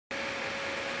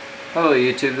Hello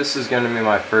YouTube, this is going to be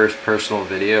my first personal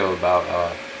video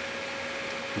about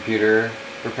computer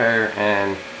repair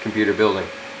and computer building.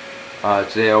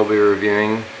 Today I'll be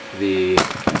reviewing the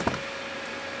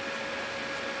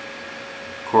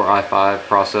Core i5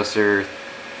 processor,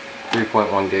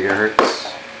 3.1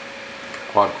 gigahertz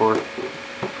quad core,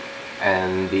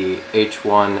 and the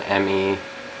H1 M-E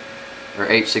or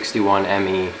H61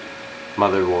 M-E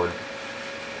motherboard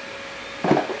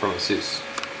from ASUS.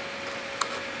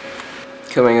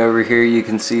 Coming over here, you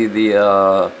can see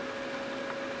the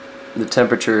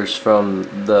temperatures from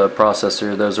the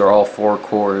processor. Those are all 4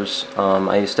 cores.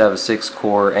 I used to have a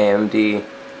 6-core AMD,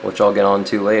 which I'll get on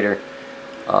to later.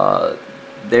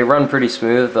 They run pretty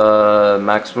smooth.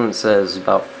 Maximum says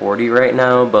about 40 right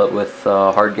now, but with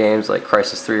hard games like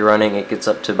Crysis 3 running, it gets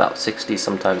up to about 60,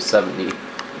 sometimes 70. And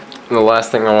the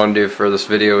last thing I want to do for this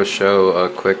video is show a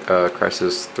quick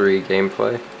Crysis 3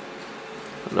 gameplay.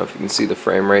 I don't know if you can see the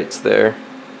frame rates there,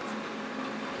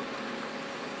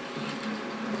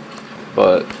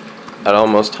 but at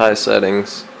almost high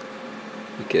settings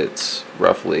it gets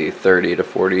roughly 30 to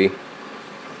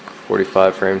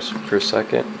 45 frames per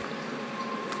second.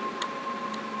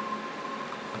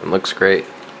 It looks great.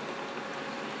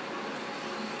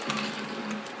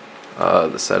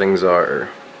 The settings are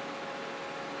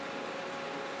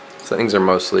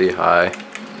mostly high.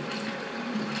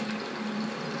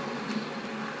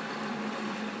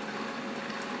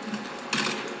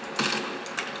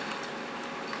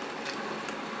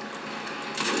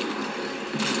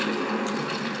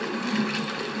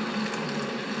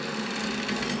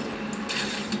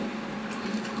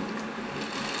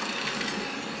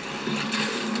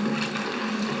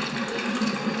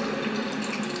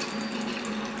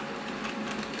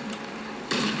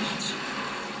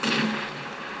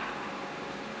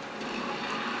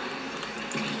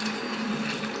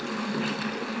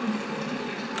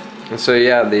 And so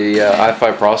yeah, the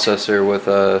i5 processor with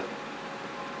a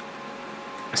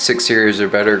 6 series or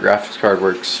better graphics card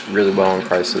works really well in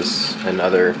Crysis and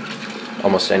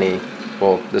almost any,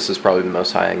 well, this is probably the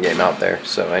most high-end game out there,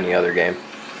 so any other game.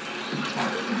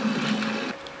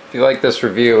 If you like this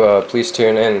review, please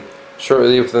tune in.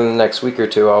 Shortly within the next week or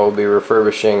two, I will be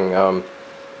refurbishing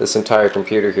this entire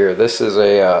computer here. This is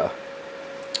a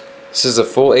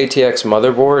full ATX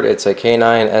motherboard. It's a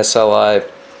K9N2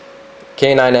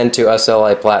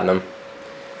 SLI Platinum.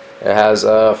 It has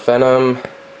a Phenom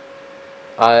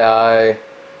II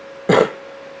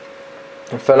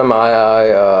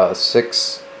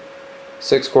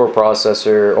 6-core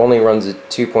processor. Only runs at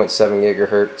 2.7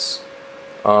 gigahertz.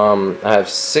 I have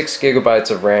 6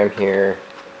 gigabytes of RAM here.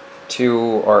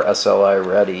 2 are SLI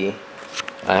ready.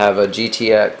 I have a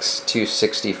GTX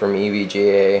 260 from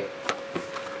EVGA.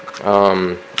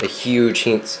 A huge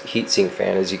heatsink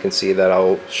fan, as you can see, that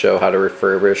I'll show how to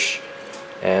refurbish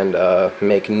and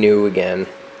make new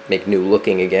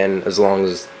looking again, as well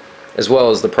as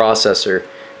the processor,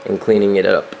 and cleaning it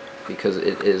up because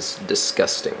it is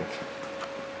disgusting.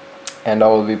 And I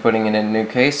will be putting it in a new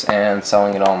case and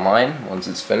selling it online once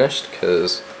it's finished,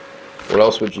 because what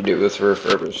else would you do with a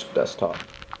refurbished desktop?